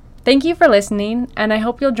 Thank you for listening, and I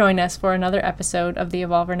hope you'll join us for another episode of the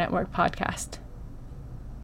Evolver Network podcast.